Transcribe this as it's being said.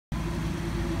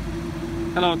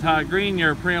Hello, Todd Green,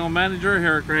 your pre-owned manager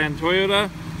here at Grand Toyota.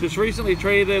 Just recently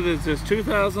traded is this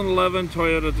 2011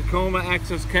 Toyota Tacoma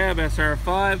Access Cab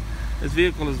SR5. This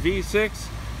vehicle is V6,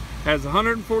 has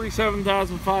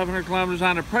 147,500 kilometers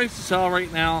on it. Price to sell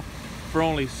right now for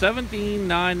only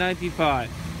 $17,995.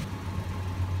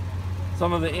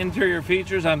 Some of the interior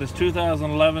features on this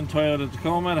 2011 Toyota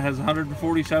Tacoma. It has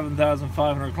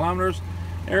 147,500 kilometers.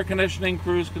 Air conditioning,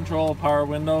 cruise control, power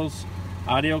windows.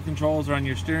 Audio controls are on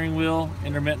your steering wheel,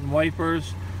 intermittent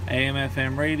wipers,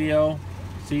 AM/FM radio,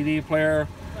 CD player,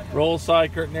 roll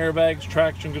side curtain airbags,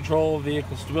 traction control,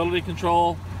 vehicle stability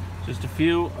control. Just a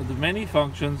few of the many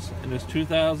functions in this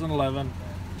 2011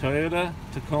 Toyota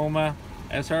Tacoma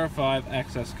SR5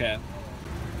 Access Cab.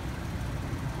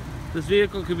 This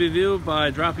vehicle can be viewed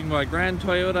by dropping by Grand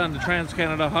Toyota on the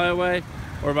Trans-Canada Highway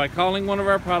or by calling one of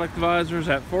our product advisors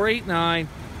at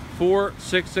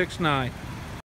 489-4669.